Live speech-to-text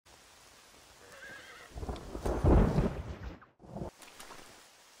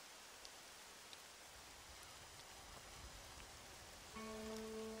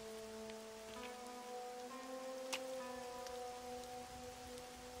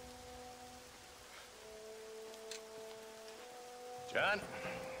John?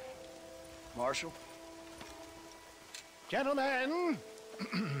 Marshal? Gentlemen!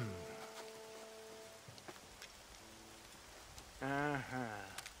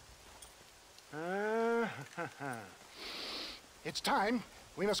 It's time.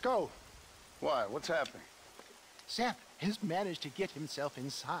 We must go. Why? What's happening? Seth has managed to get himself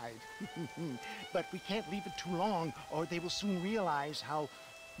inside. But we can't leave it too long, or they will soon realize how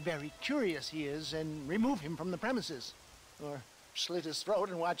very curious he is and remove him from the premises. Or slit his throat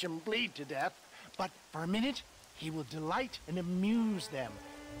and watch him bleed to death. But for a minute, he will delight and amuse them.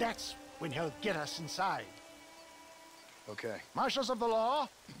 That's when he'll get us inside. Okay. Marshals of the law,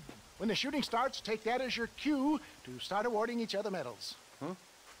 when the shooting starts, take that as your cue to start awarding each other medals. Huh?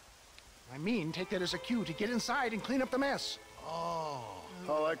 I mean, take that as a cue to get inside and clean up the mess. Oh.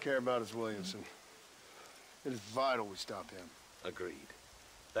 All I care about is Williamson. It is vital we stop him. Agreed.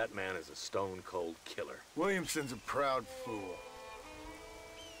 That man is a stone-cold killer. Williamson's a proud fool.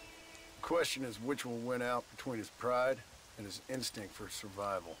 The question is which will win out between his pride and his instinct for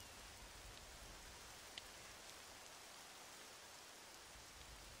survival.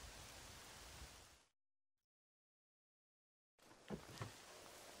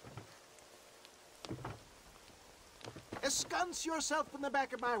 Ensconce yourself in the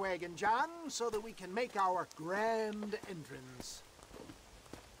back of my wagon, John, so that we can make our grand entrance.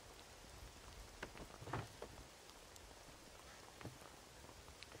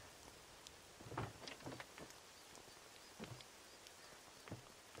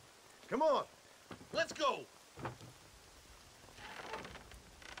 Come on, let's go.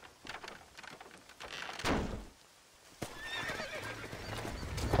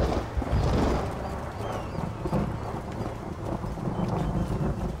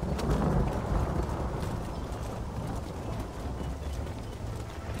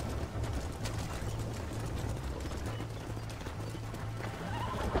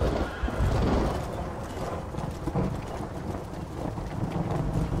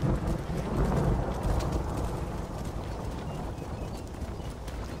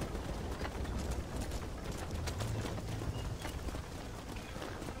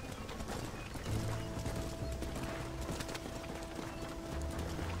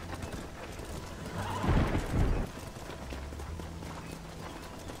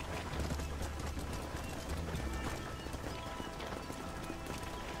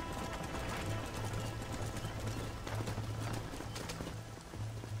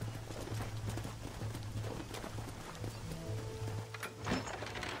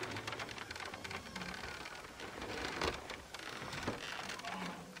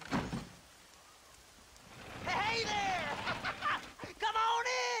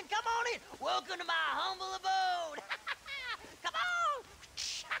 Welcome to my humble abode. Come on.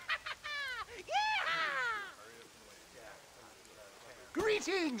 Yeah.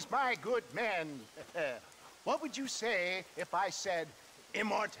 Greetings, my good men. What would you say if I said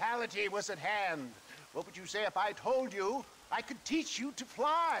immortality was at hand? What would you say if I told you I could teach you to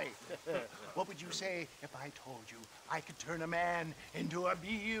fly? What would you say if I told you I could turn a man into a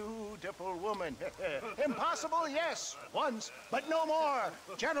beautiful woman? Impossible, yes, once, but no more.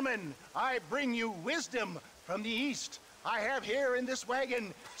 Gentlemen, I bring you wisdom from the East. I have here in this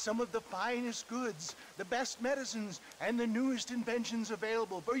wagon some of the finest goods, the best medicines, and the newest inventions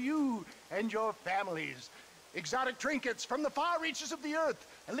available for you and your families. Exotic trinkets from the far reaches of the earth,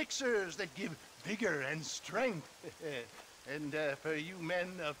 elixirs that give vigor and strength. And for you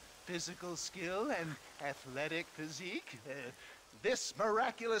men of physical skill and athletic physique, this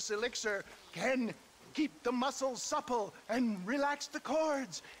miraculous elixir can keep the muscles supple and relax the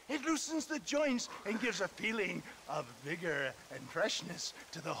cords. It loosens the joints and gives a feeling of vigor and freshness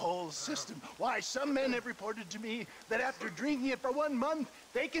to the whole system. Why, some men have reported to me that after drinking it for 1 month,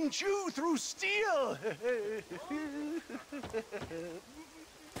 they can chew through steel.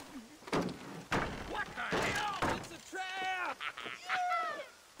 What the hell? It's a trap!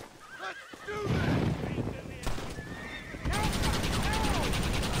 Let's do this!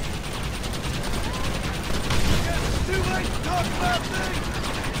 It's too late to talk about things!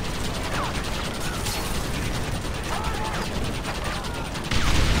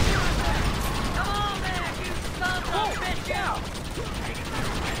 Come on there, you son of a bitch out!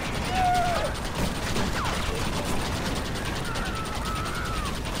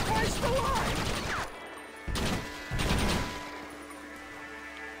 Where's the line?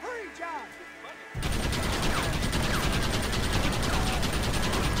 Hurry, John!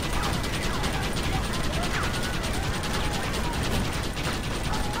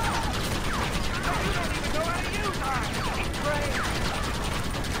 You don't even know how to use mine! It's great!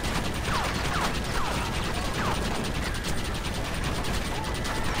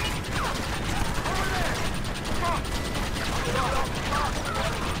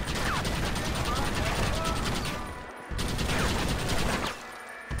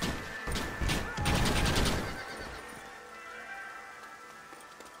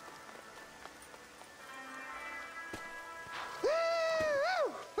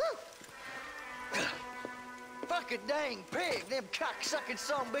 like a dang pig. Them cocksucking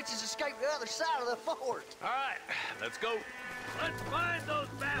son bitches escaped the other side of the fort. All right, let's go. Let's find those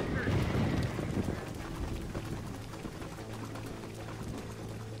bastards!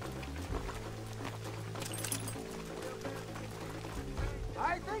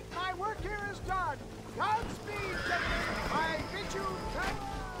 I think my work here is done. Godspeed, gentlemen. I bid you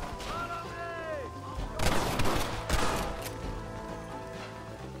farewell.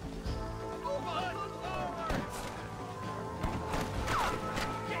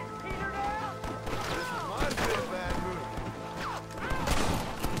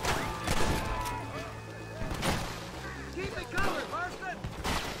 Keep it covered, Mercer!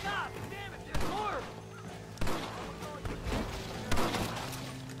 Stop! Damn it, there's more!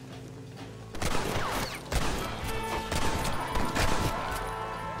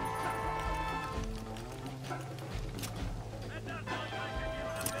 That doesn't look like they're giving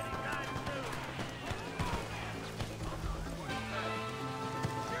up any time soon.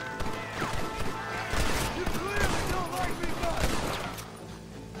 You clearly don't like me much!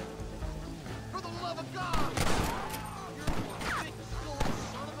 For the love of God! You're one big slow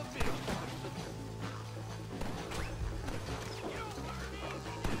son of a bitch!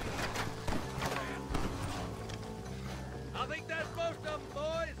 I think that's most of them,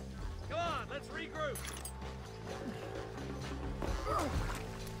 boys. Come on, let's regroup.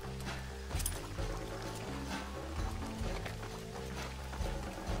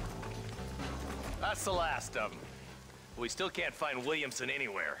 That's the last of them. We still can't find Williamson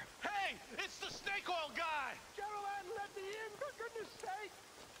anywhere. Hey, it's the snake oil guy! Gentlemen, let me in, for goodness sake.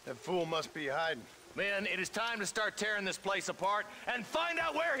 That fool must be hiding. Men, it is time to start tearing this place apart and find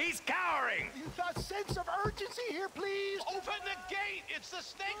out where he's cowering! The sense of urgency here, please. Open the gate! It's the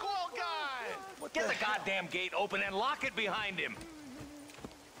snake oil guy! Get the goddamn gate open and lock it behind him!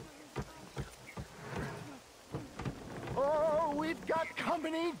 Oh, we've got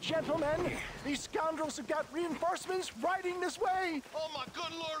company, gentlemen. These scoundrels have got reinforcements riding this way. Oh my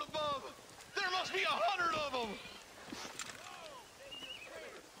good lord above! There must be 100 of them!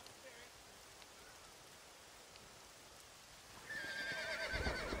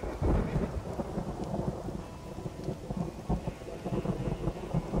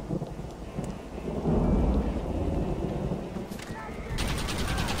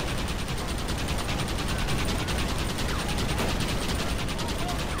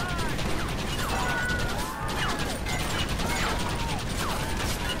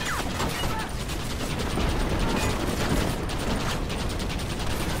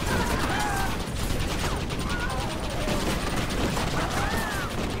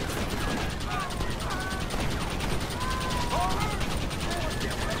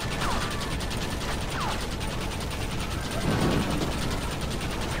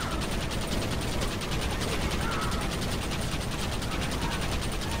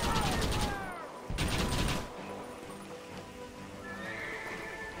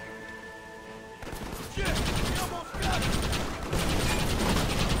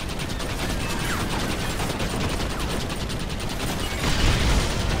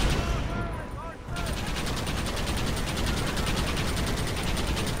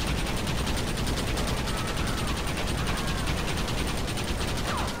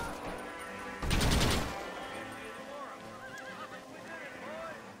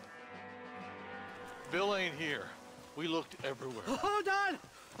 Bill ain't here. We looked everywhere. Hold on!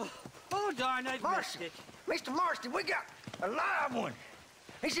 Oh, darn, I missed Marston, it. Mr. Marston, we got a live one.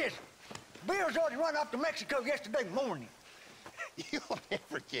 He says, Bill's already run off to Mexico yesterday morning. You'll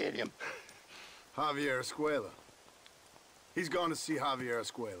never get him. Javier Escuela. He's gone to see Javier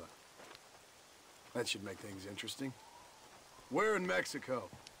Escuela. That should make things interesting. Where in Mexico?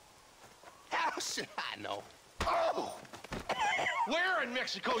 How should I know? Oh! Where in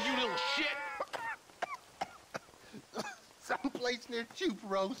Mexico, you little shit? Someplace near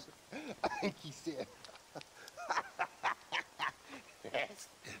Chuparosa, I think he said. That's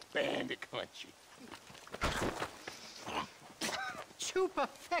bandit country. Chupa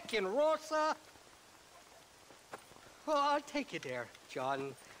feckin' Rosa. Well, I'll take you there,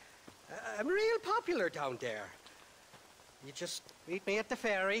 John. I'm real popular down there. You just meet me at the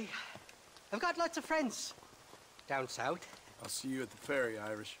ferry. I've got lots of friends down south. I'll see you at the ferry,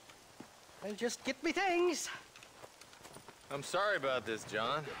 Irish. I'll just get me things. I'm sorry about this,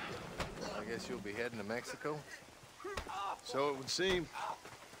 John. I guess you'll be heading to Mexico? So it would seem.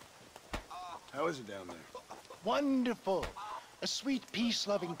 How is it down there? Wonderful. A sweet,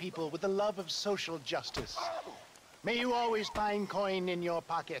 peace-loving people with the love of social justice. May you always find coin in your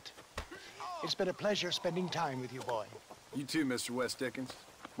pocket. It's been a pleasure spending time with you, boy. You too, Mr. West Dickens.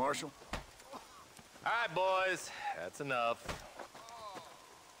 Marshal? All right, boys. That's enough.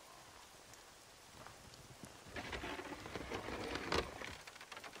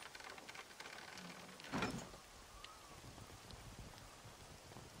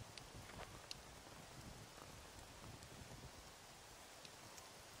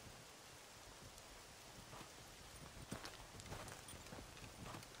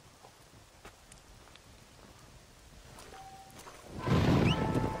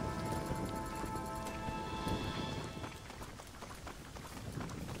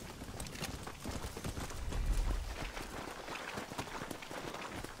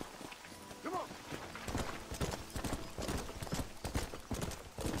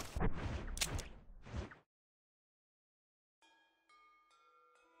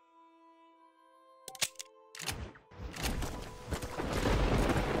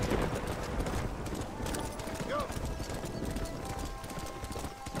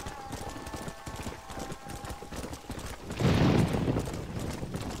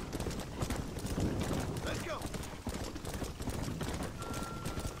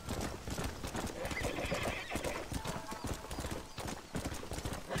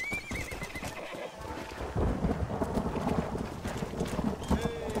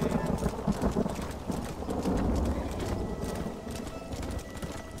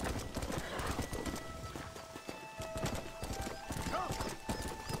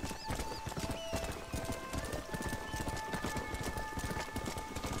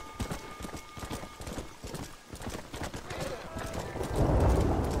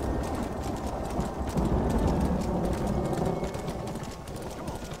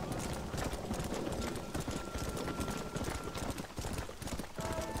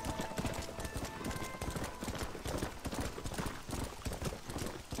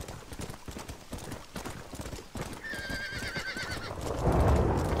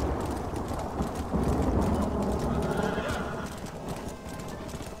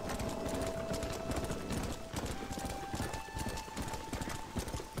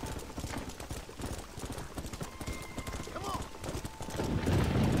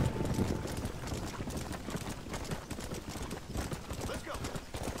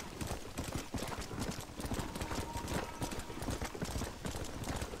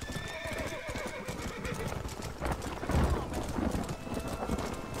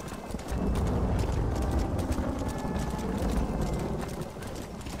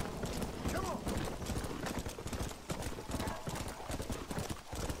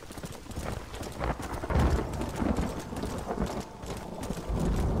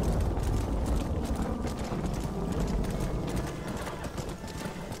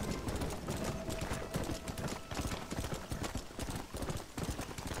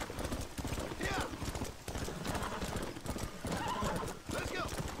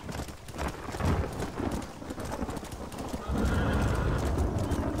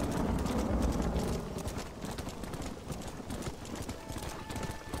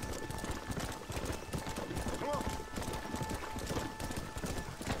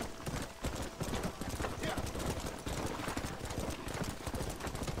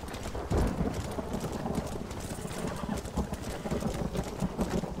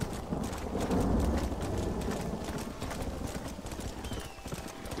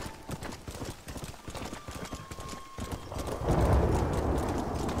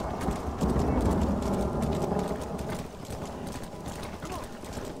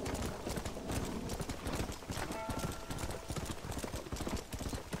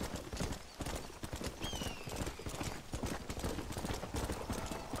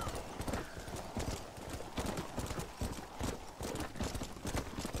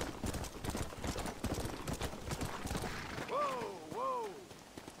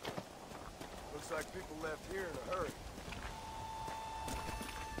 like people left here in a hurry.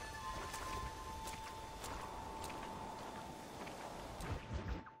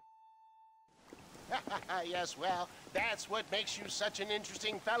 Yes, well, that's what makes you such an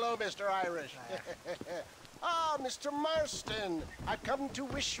interesting fellow, Mr. Irish. Ah, Mr. Marston, I've come to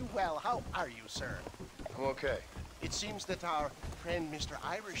wish you well. How are you, sir? I'm okay. It seems that our friend Mr.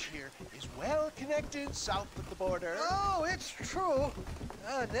 Irish here is well connected south of the border. Oh, it's true.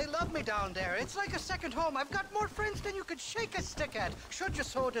 They love me down there. It's like a second home. I've got more friends than you could shake a stick at, should you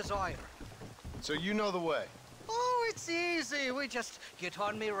so desire. So you know the way? Oh, it's easy. We just get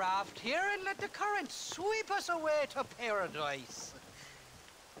on me raft here and let the current sweep us away to paradise.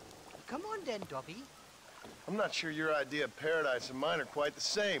 Come on then, Dubby. I'm not sure your idea of paradise and mine are quite the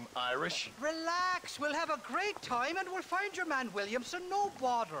same, Irish. Relax. We'll have a great time and we'll find your man Williamson, no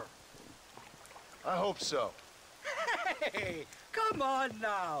bother. I hope so. Hey, come on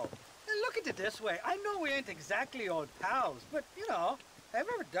now. Look at it this way. I know we ain't exactly old pals, but, you know, have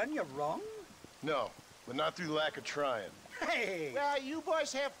I ever done you wrong? No, but not through lack of trying. Hey! Well, you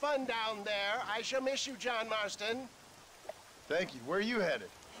boys have fun down there. I shall miss you, John Marston. Thank you. Where are you headed?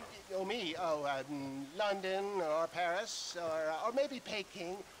 Oh, me? Oh, London or Paris or maybe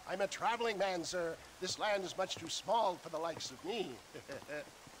Peking. I'm a traveling man, sir. This land is much too small for the likes of me.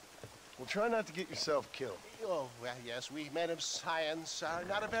 Well, try not to get yourself killed. Oh, well, yes, we men of science are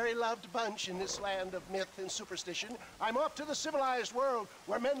not a very loved bunch in this land of myth and superstition. I'm off to the civilized world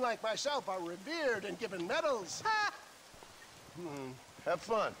where men like myself are revered and given medals. Ha! Have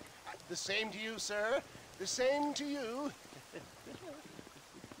fun. The same to you, sir. The same to you.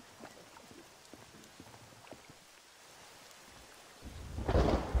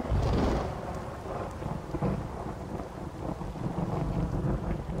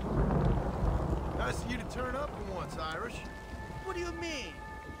 Nice of you to turn up for once, Irish. What do you mean?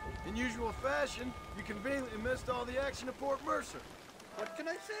 In usual fashion, you conveniently missed all the action at Port Mercer. What can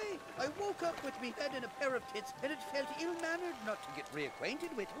I say? I woke up with me head in a pair of tits, and it felt ill-mannered not to get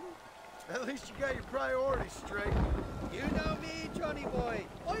reacquainted with him. At least you got your priorities straight. You know me, Johnny boy.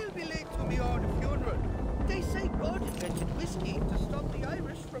 I'll be late to me own funeral. They say God invented whiskey to stop the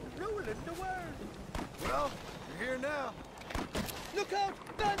Irish from ruling the world. Well, you're here now. Look out,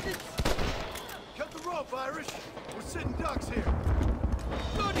 bandits! Cut the rope, Irish. We're sitting ducks here.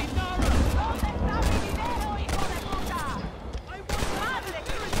 Bloody Nara! ¿Dónde está mi dinero, hijo de puta? I want Madre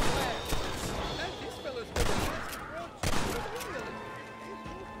to Cristo! and this fellow's got a nasty grudge.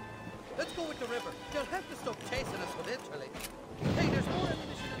 Let's go with the river. They'll have to stop chasing us eventually. Hey, there's more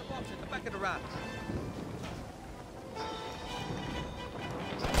ammunition in a box at the back of the raft.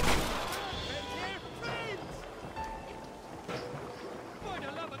 Friends here, friends! For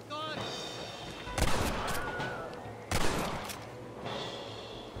the love of God!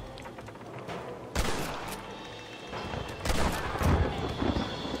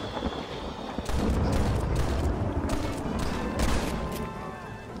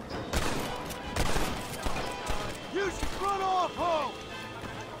 You should run off home!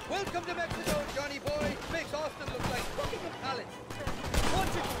 Welcome to Mexico, Johnny boy. Makes Austin look like Buckingham Palace.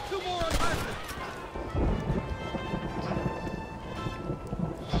 Watch it. Two more on Marston.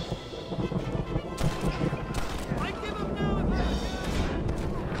 I give him now if I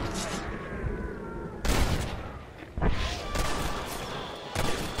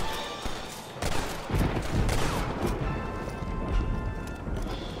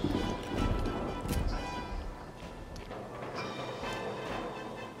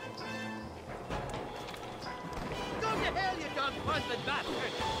Go to hell, you John Quantlin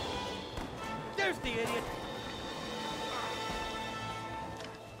bastard! There's the idiot.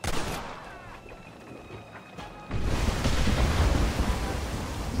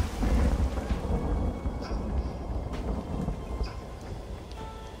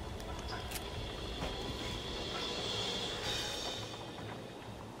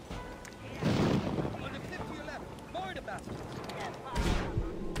 On the cliff to your left. More the bastard.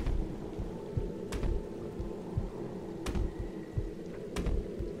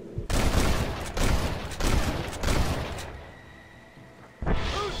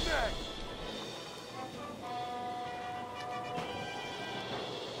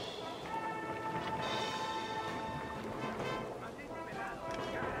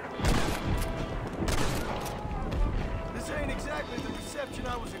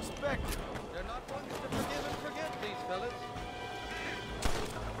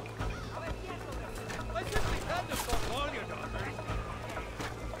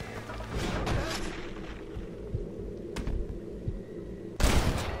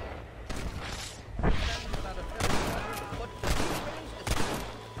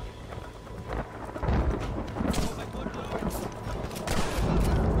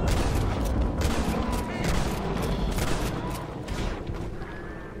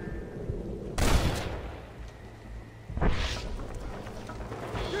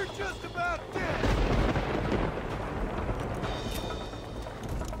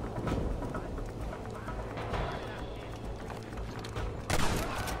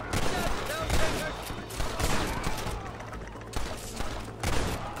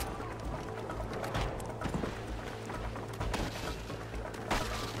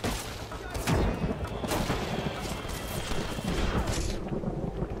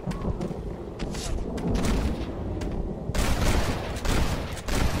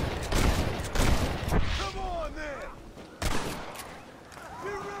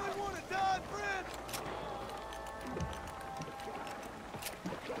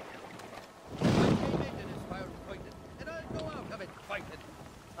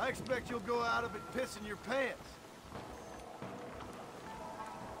 expect you'll go out of it pissing your pants.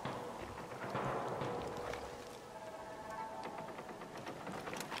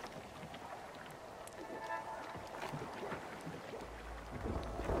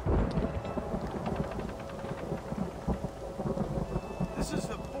 This is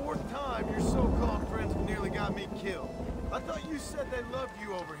the 4th time your so-called friends have nearly got me killed. I thought you said they loved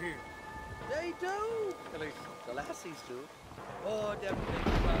you over here. They do. At least the lassies do. Oh, them big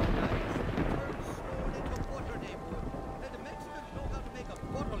brown eyes. Turn stone into butter, they would. And the Mexicans know how to make a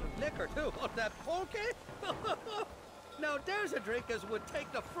bottle of liquor, too. On that pulque? Now, there's a drink as would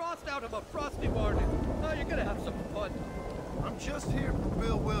take the frost out of a frosty morning. Oh, you're gonna have some fun. I'm just here for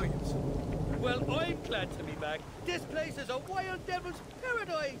Bill Williams. Well, I'm glad to be back. This place is a wild devil's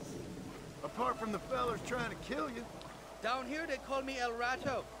paradise. Apart from the fellers trying to kill you. Down here, they call me El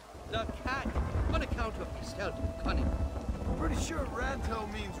Rato, the cat, on account of my stealth and cunning. Pretty sure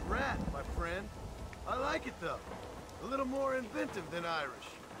Rato means rat, my friend. I like it, though. A little more inventive than Irish.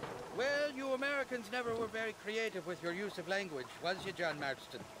 Well, you Americans never were very creative with your use of language, was you, John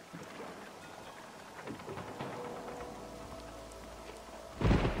Marston?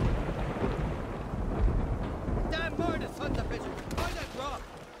 Damn murder, sons of bitches! Find that rock!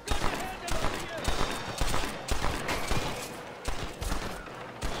 Got your hand in over here!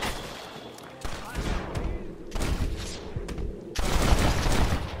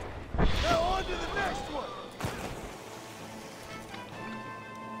 Now on to the next one!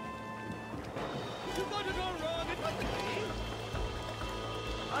 You got it all wrong, it wasn't me!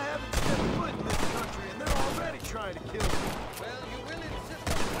 I haven't stepped foot in this country, and they're already trying to kill me. Well, you will insist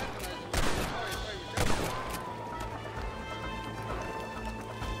on recognizing the story where you go.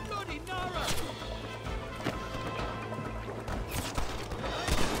 Bloody Nara!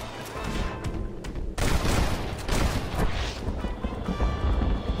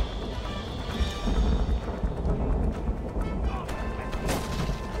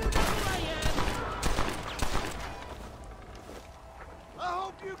 I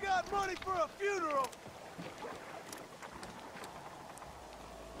hope you got money for a funeral!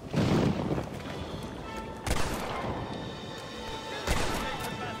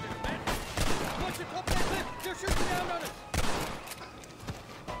 Watch it up that cliff! They're shooting down on us!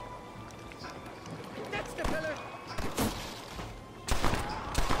 That's the fella!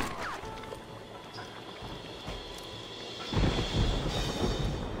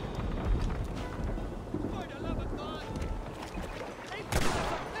 For the love of God!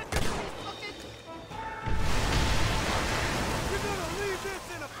 You're gonna leave this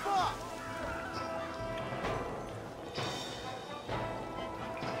in a box!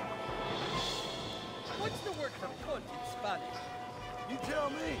 What's the word for cunt in Spanish? You tell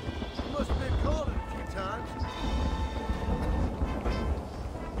me. You must have been called it a few times.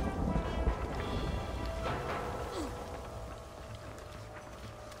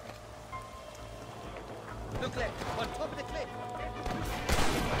 Look left, on top of the cliff.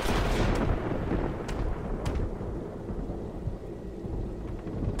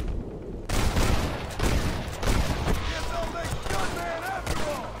 Guess I'll make gunman after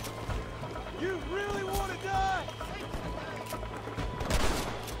all! You really want to die?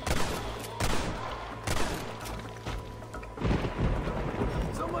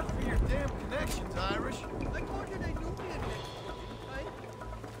 So much for your damn connections, Irish. I told you they knew me in Mexico, didn't I? Do you want to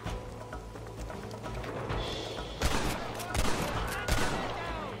die?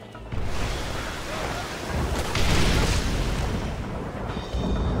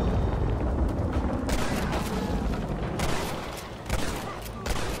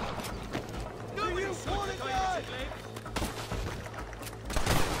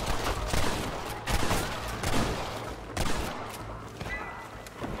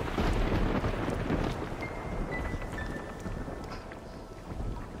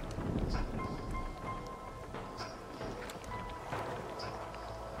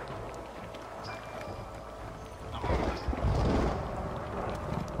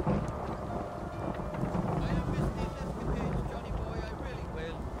 I have missed these escapades, Johnny boy, I really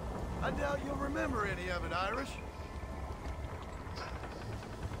will. I doubt you'll remember any of it, Irish.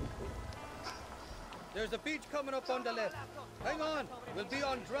 There's a beach coming up on the left. Hang on, we'll be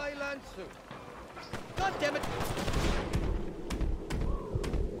on dry land soon. God damn it!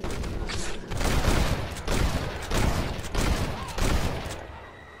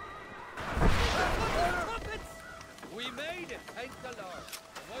 Puppets! We made it, thank the Lord.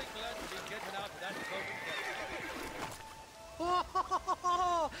 Am I glad to be getting out of that broken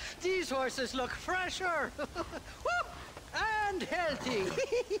Oh, these horses look fresher. Whoop, and healthy.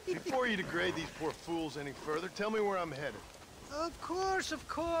 Before you degrade these poor fools any further, tell me where I'm headed. Of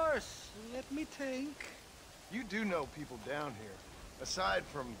course. Let me think. You do know people down here, aside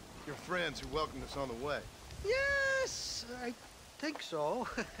from your friends who welcomed us on the way. Yes, I think so.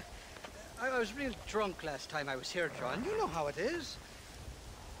 I was real drunk last time I was here, John. You know how it is.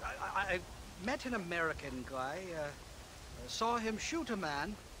 I met an American guy, saw him shoot a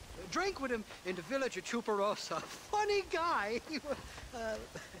man, drank with him in the village of Chuparosa. Funny guy.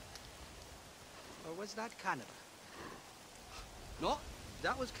 Or was that Canada? No,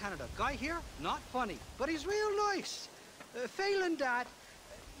 that was Canada. Guy here, not funny, but he's real nice. Failing that,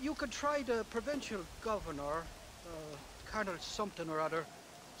 you could try the provincial governor, Colonel something or other.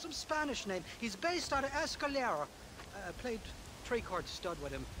 Some Spanish name. He's based out of Escalera. Played three-card stud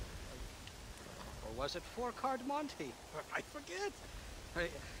with him. Or was it four-card Monty? I forget.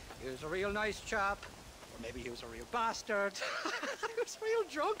 He was a real nice chap. Or maybe he was a real bastard. I was real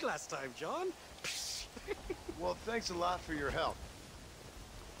drunk last time, John. Well, thanks a lot for your help.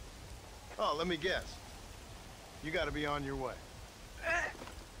 Oh, let me guess. You gotta be on your way.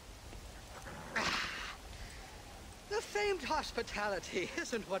 The famed hospitality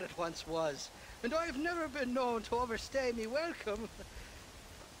isn't what it once was, and I've never been known to overstay me welcome.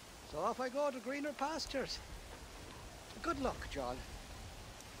 So off I go to greener pastures. Good luck, John.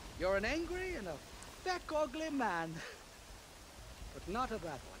 You're an angry and a fat, ugly man, but not a bad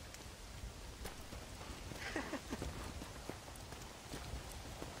one.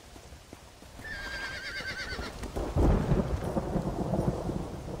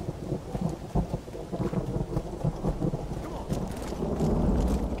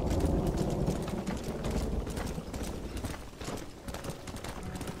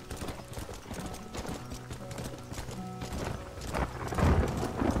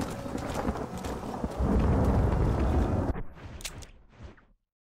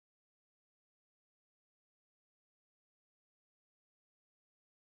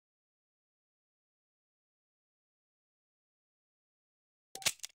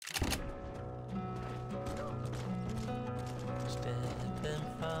 Step in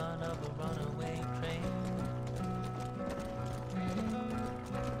front of a runaway train,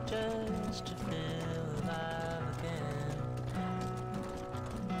 just to feel alive again,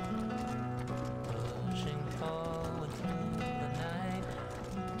 pushing forward through the night,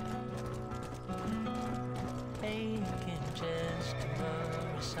 aching just to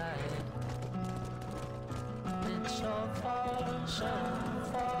run aside. It's so far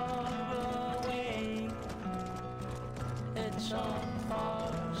away. It's so far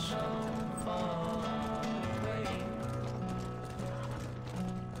away.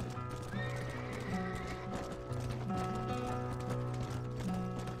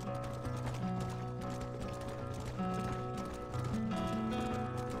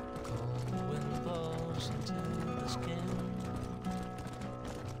 Cold wind blows into the skin.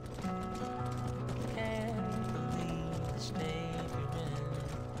 Can't believe the state you're in.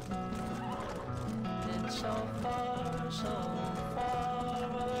 It's so far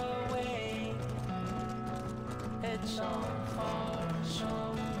away. It's so far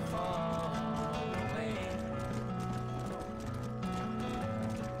away.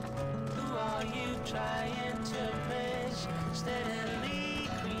 Who are you trying to impress? Steadily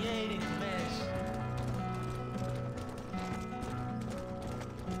creating mess.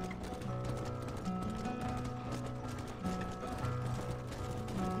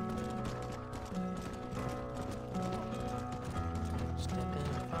 Step in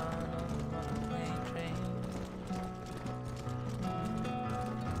front of a runaway train,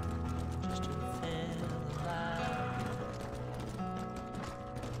 just to feel alive.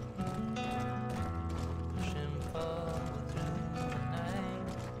 Pushing forward through the night.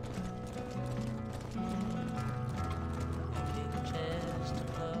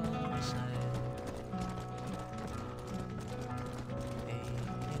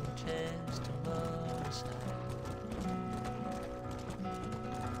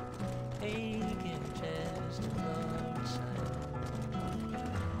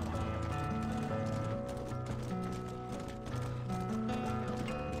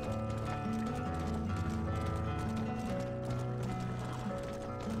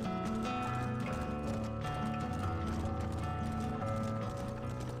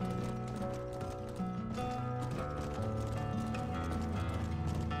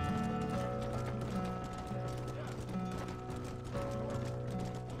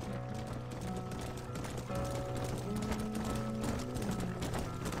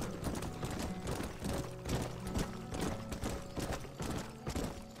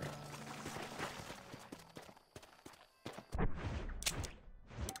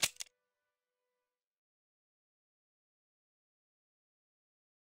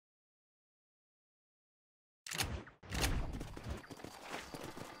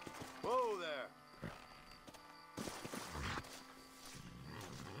 Whoa there!